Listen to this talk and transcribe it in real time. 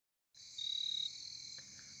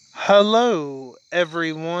Hello,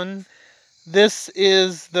 everyone. This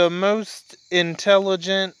is the most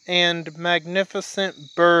intelligent and magnificent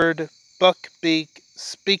bird, Buckbeak,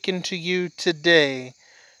 speaking to you today.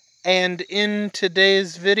 And in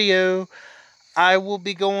today's video, I will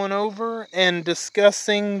be going over and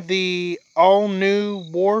discussing the all-new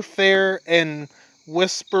Warfare and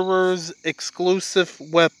Whisperers exclusive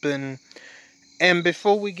weapon. And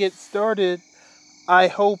before we get started, I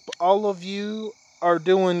hope all of you are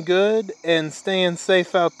doing good and staying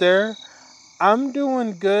safe out there. I'm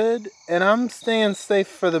doing good and I'm staying safe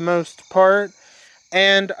for the most part.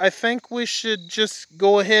 And I think we should just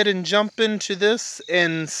go ahead and jump into this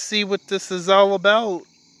and see what this is all about,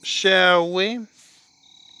 shall we?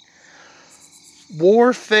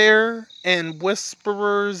 Warfare and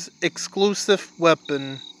Whisperers exclusive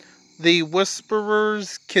weapon. The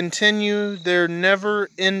Whisperers continue their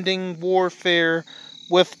never-ending warfare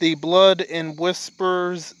with the Blood and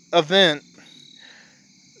Whispers event.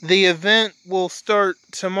 The event will start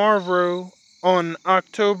tomorrow on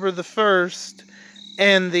October the 1st,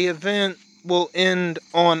 and the event will end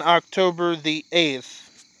on October the 8th.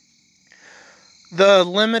 The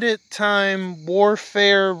limited time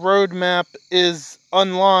warfare roadmap is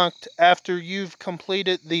unlocked after you've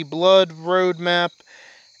completed the Blood roadmap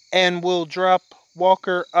and will drop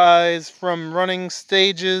Walker Eyes from running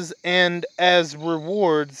stages, and as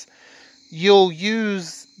rewards, you'll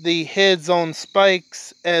use the heads on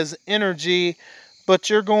spikes as energy, but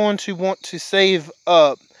you're going to want to save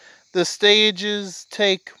up. The stages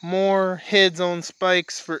take more heads on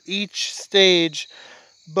spikes for each stage,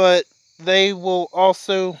 but they will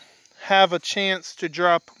also have a chance to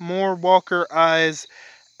drop more Walker Eyes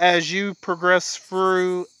as you progress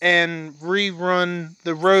through and rerun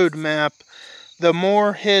the roadmap. The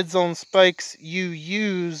more heads on spikes you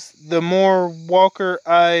use, the more Walker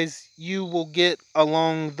Eyes you will get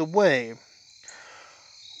along the way.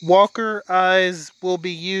 Walker Eyes will be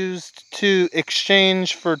used to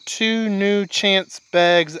exchange for 2 new chance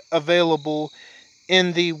bags available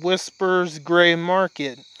in the Whispers Gray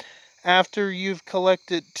Market. After you've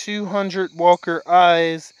collected 200 Walker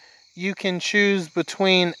Eyes, you can choose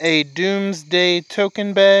between a Doomsday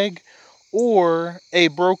token bag or a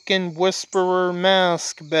Broken Whisperer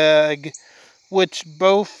mask bag, which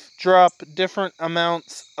both drop different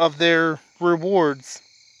amounts of their rewards.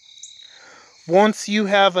 Once you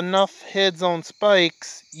have enough heads on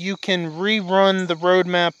spikes, you can rerun the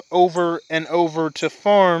roadmap over and over to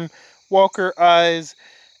farm Walker Eyes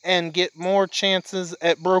and get more chances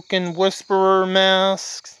at Broken Whisperer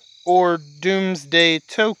masks or Doomsday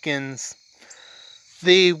tokens.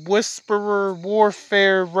 The Whisperer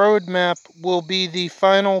Warfare roadmap will be the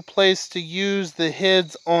final place to use the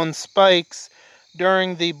heads on spikes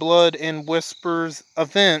during the Blood and Whispers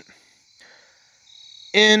event.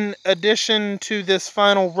 In addition to this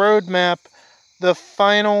final roadmap, the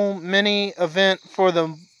final mini event for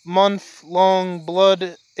the month-long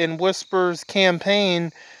Blood and Whispers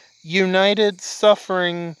campaign, United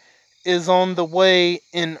Suffering, is on the way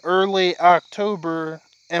in early October,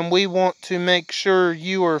 and we want to make sure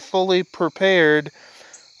you are fully prepared.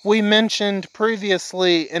 We mentioned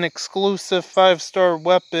previously an exclusive 5-star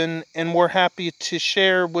weapon, and we're happy to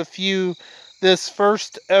share with you this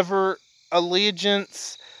first ever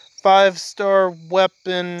Allegiance 5-star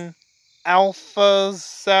weapon, Alpha's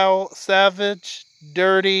Savage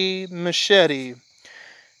Dirty Machete.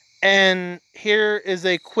 And here is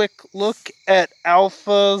a quick look at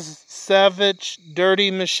Alpha's Savage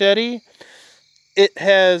Dirty Machete. It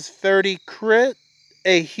has 30 crit,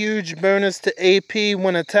 a huge bonus to AP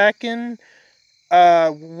when attacking,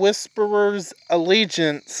 Whisperer's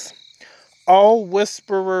Allegiance. All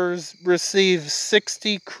Whisperers receive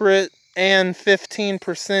 60 crit and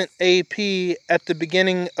 15% AP at the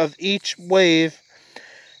beginning of each wave,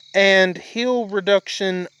 and heal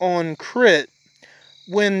reduction on crit.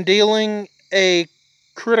 When dealing a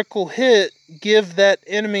critical hit, give that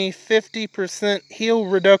enemy 50% heal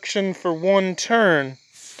reduction for 1 turn.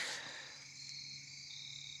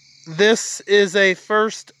 This is a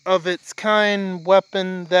first of its kind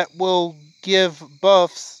weapon that will give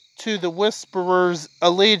buffs to the Whisperer's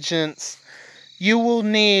Allegiance. You will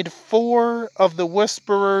need 4 of the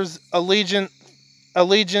Whisperer's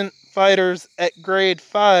Allegiant fighters at grade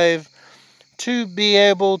 5 to be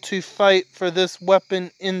able to fight for this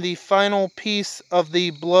weapon in the final piece of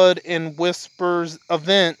the Blood and Whispers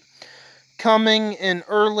event, coming in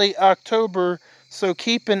early October, so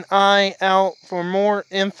keep an eye out for more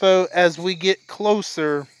info as we get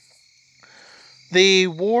closer. The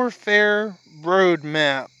Warfare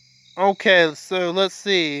Roadmap. Okay, so let's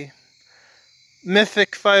see.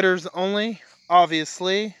 Mythic fighters only.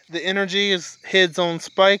 obviously. The energy is heads on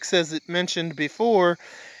spikes, as it mentioned before.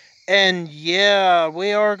 And yeah,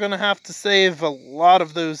 we are going to have to save a lot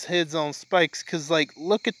of those heads on spikes, because, like,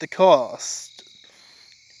 look at the cost.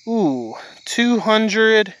 Ooh,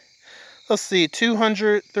 200, let's see,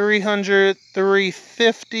 200, 300,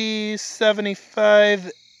 350,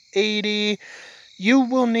 75, 80. You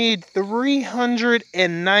will need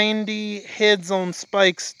 390 heads on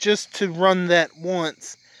spikes just to run that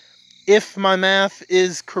once. If my math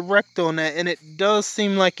is correct on that, and it does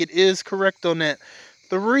seem like it is correct on that.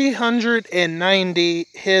 390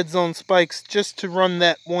 heads on spikes just to run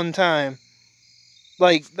that one time.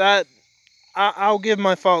 Like, that, I'll give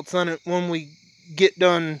my thoughts on it when we get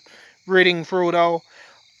done reading through it all.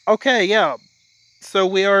 Okay, yeah. So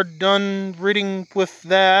we are done reading with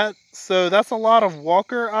that. So that's a lot of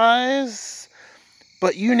Walker eyes.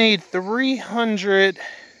 But you need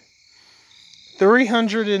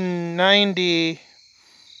 390.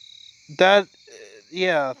 That,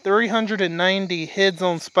 yeah, 390 heads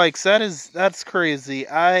on spikes. That's crazy.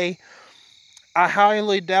 I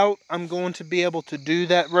highly doubt I'm going to be able to do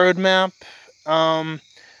that roadmap.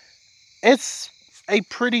 It's a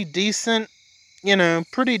pretty decent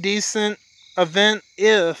event,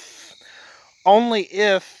 only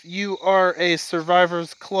if you are a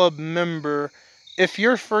Survivors Club member. If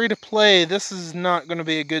you're free to play, this is not going to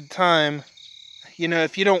be a good time.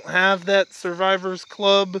 If you don't have that Survivors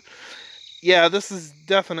Club, yeah, this is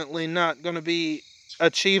definitely not going to be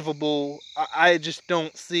achievable. I just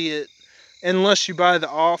don't see it unless you buy the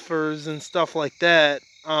offers and stuff like that.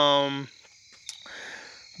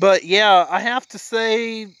 But yeah, I have to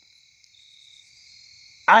say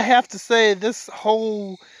this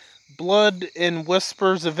whole Blood and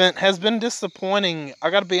Whispers event has been disappointing. I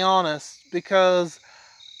gotta be honest, because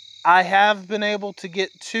I have been able to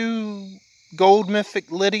get 2 Gold Mythic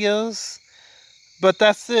Lydias, but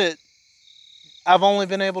that's it. I've only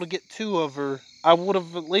been able to get 2 of her. If I would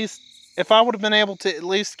have been able to at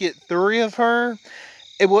least get 3 of her,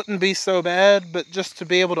 it wouldn't be so bad. But just to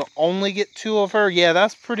be able to only get 2 of her, yeah,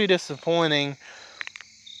 that's pretty disappointing.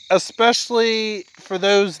 Especially for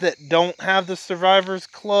those that don't have the Survivors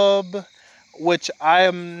Club, which I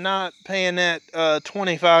am not paying that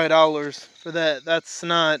 $25 for that. That's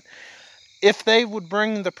not. If they would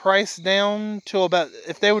bring the price down to about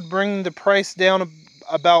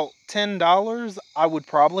 $10, I would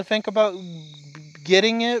probably think about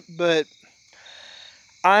getting it, but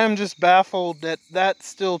I am just baffled that that's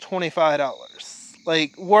still $25.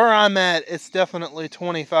 Like, where I'm at, it's definitely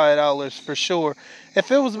 $25 for sure.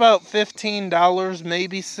 If it was about $15,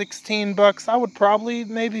 maybe $16, I would probably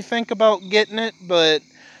maybe think about getting it, but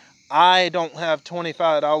I don't have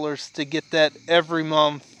 $25 to get that every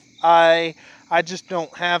month. I just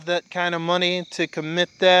don't have that kind of money to commit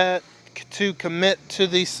to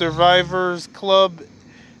the Survivors Club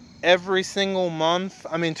every single month.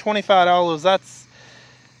 I mean, $25,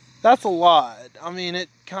 that's a lot. I mean, it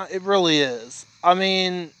really is. I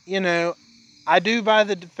mean, I do buy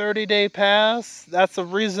the 30-day pass. That's a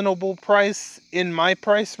reasonable price in my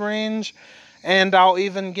price range. And I'll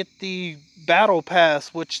even get the battle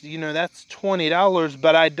pass, which, that's $20,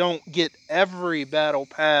 but I don't get every battle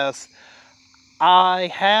pass. I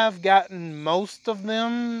have gotten most of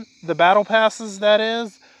them, the battle passes that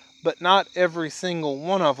is, but not every single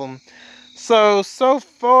one of them. So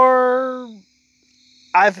far,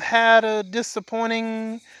 I've had a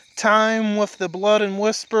disappointing time with the Blood and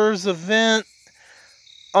Whispers event.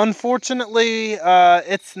 Unfortunately,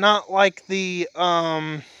 it's not like the,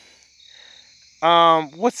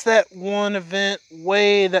 what's that one event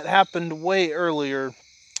that happened way earlier?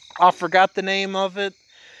 I forgot the name of it.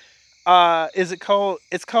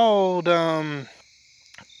 It's called, I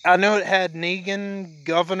know it had Negan,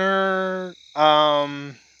 Governor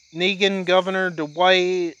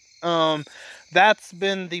Dwight. That's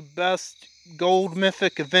been the best Gold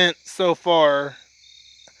Mythic event so far.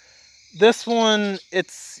 This one,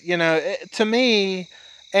 it's, to me,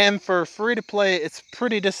 and for free to play, it's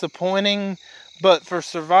pretty disappointing. But for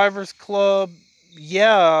Survivors Club,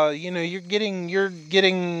 yeah, you're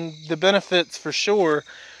getting the benefits for sure.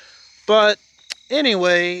 But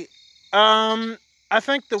anyway, I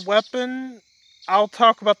think the weapon, I'll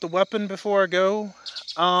talk about the weapon before I go.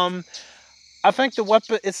 I think the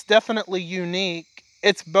weapon, it's definitely unique.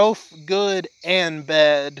 It's both good and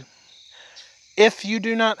bad. If you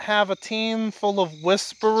do not have a team full of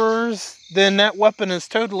Whisperers, then that weapon is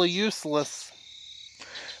totally useless.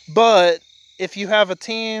 But if you have a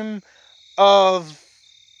team of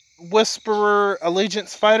Whisperer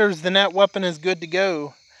Allegiance fighters, then that weapon is good to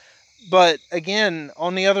go. But again,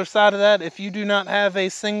 on the other side of that, if you do not have a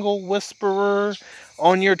single Whisperer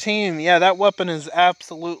on your team, yeah, that weapon is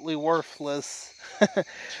absolutely worthless.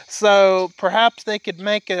 So perhaps they could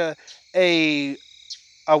make a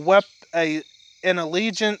an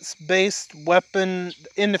allegiance based weapon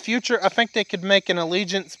in the future. I think they could make an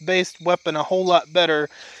allegiance based weapon a whole lot better.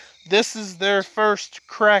 This is their first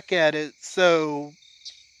crack at it, so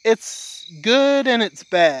it's good and it's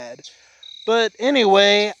bad. But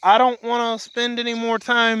anyway, I don't want to spend any more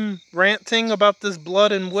time ranting about this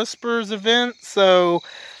Blood and Whispers event, so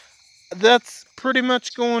that's pretty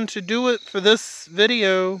much going to do it for this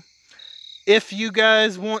video. If you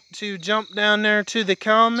guys want to jump down there to the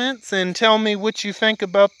comments and tell me what you think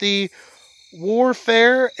about the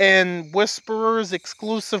Warfare and Whisperers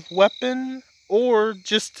exclusive weapon, or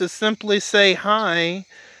just to simply say hi,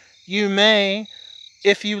 you may.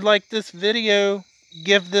 If you like this video,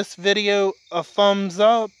 give this video a thumbs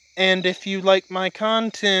up, and if you like my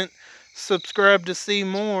content, subscribe to see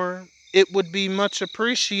more. It would be much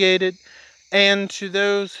appreciated. And to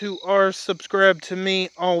those who are subscribed to me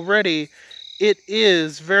already, it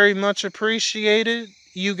is very much appreciated.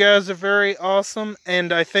 You guys are very awesome,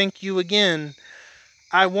 and I thank you again.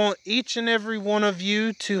 I want each and every one of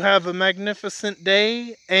you to have a magnificent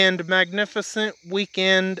day and magnificent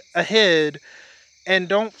weekend ahead. And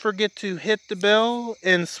don't forget to hit the bell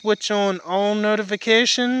and switch on all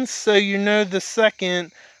notifications so you know the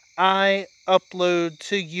second I upload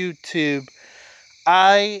to YouTube.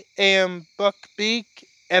 I am Buckbeak,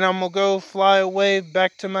 and I'm going to go fly away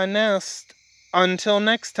back to my nest. Until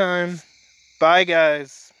next time, bye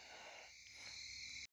guys.